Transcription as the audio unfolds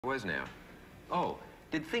Was now. Oh,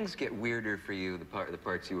 did things get weirder for you, the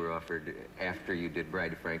parts you were offered after you did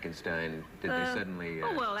Bride of Frankenstein? Did they suddenly...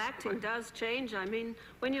 oh, well, acting does change. I mean,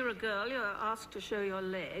 when you're a girl, you're asked to show your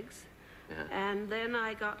legs. And then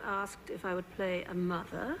I got asked if I would play a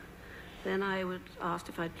mother. Then I was asked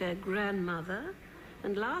if I'd play a grandmother.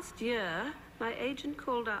 And last year, my agent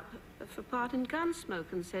called up for part in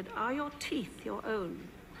Gunsmoke and said, "Are your teeth your own?"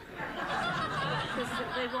 Because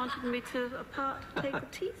they wanted me to take the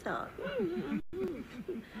teeth out.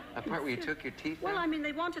 A part where you took your teeth out? Well, I mean,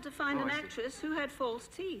 they wanted to find an actress who had false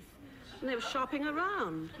teeth. And they were shopping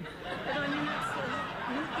around. But I mean, that's...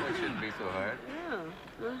 That shouldn't be so hard.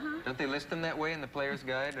 Yeah. Don't they list them that way in the player's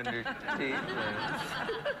guide under teeth?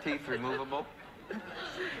 Teeth removable?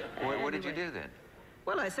 What did you do then?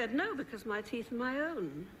 Well, I said no, because my teeth are my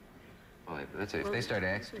own. Well, let's say if they start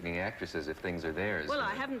asking actresses if things are theirs... Well,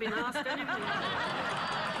 I haven't been asked anything.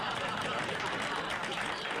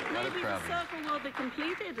 Maybe the circle will be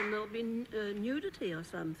completed and there'll be nudity or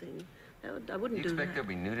something. I wouldn't do that. You expect there'll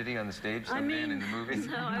be nudity on the stage someday and in the movies?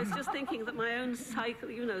 No, I was just thinking that my own cycle,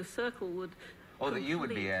 circle would... Oh, that you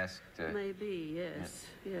would be asked... Maybe, yes,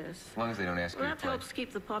 yes. As long as they don't ask you to Well, that helps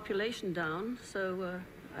keep the population down, so,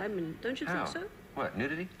 I mean, don't you think so? What,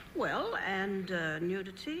 nudity? Well, and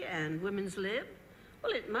nudity and women's lib.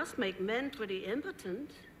 Well, it must make men pretty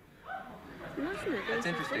impotent, mustn't it? That's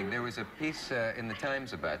interesting. There was a piece in the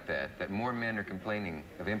Times about that more men are complaining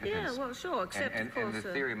of impotence. Yeah, well, sure, except, of course... And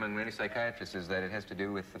the theory among many psychiatrists is that it has to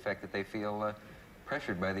do with the fact that they feel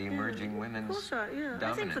pressured by the emerging women's dominance.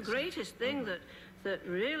 I think the greatest thing that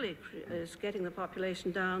really is getting the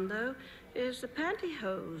population down, though, is the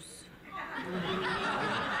pantyhose.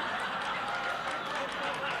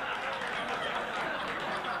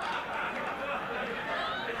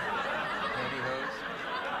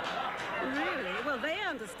 Really? Well, they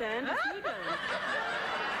understand if you don't.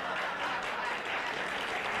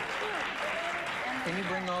 Can you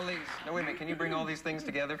bring all these... No, wait a minute. Can you bring all these things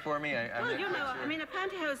together for me? Well, you know, I mean, a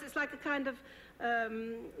pantyhose is like a kind of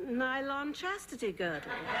nylon chastity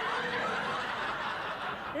girdle.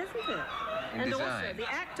 Isn't it? And also, the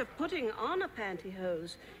act of putting on a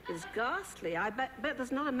pantyhose is ghastly. I bet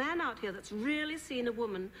there's not a man out here that's really seen a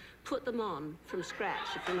woman put them on from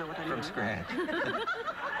scratch, if you know what I mean. From scratch. Well,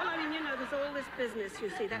 I mean, you know, there's all this business, you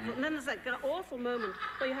see. And then there's that awful moment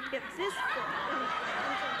where you have to get this foot.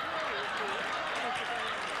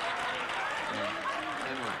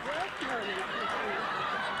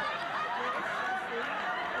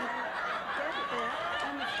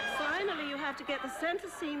 Finally, you have to get the center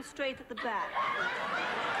seam straight at the back.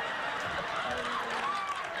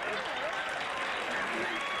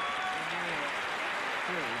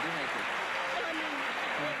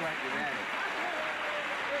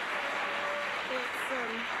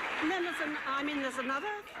 And then there's another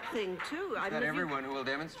thing, too. Not everyone who will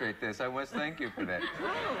demonstrate this. I must thank you for that.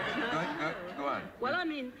 Go on. Well, I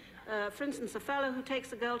mean, for instance, a fellow who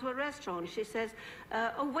takes a girl to a restaurant, she says,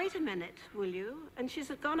 "Oh, wait a minute, will you?" And she's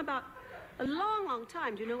gone about a long, long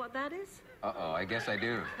time. Do you know what that is? Uh-oh, I guess I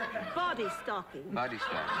do. Body stocking. Body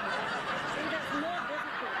stocking. See, that's more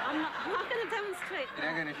difficult. I'm not going to demonstrate that.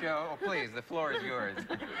 You're not going to show? Oh, please, the floor is yours.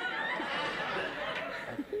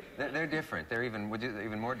 They're different. They're even more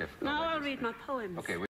difficult. Now I'll read my poems. Okay.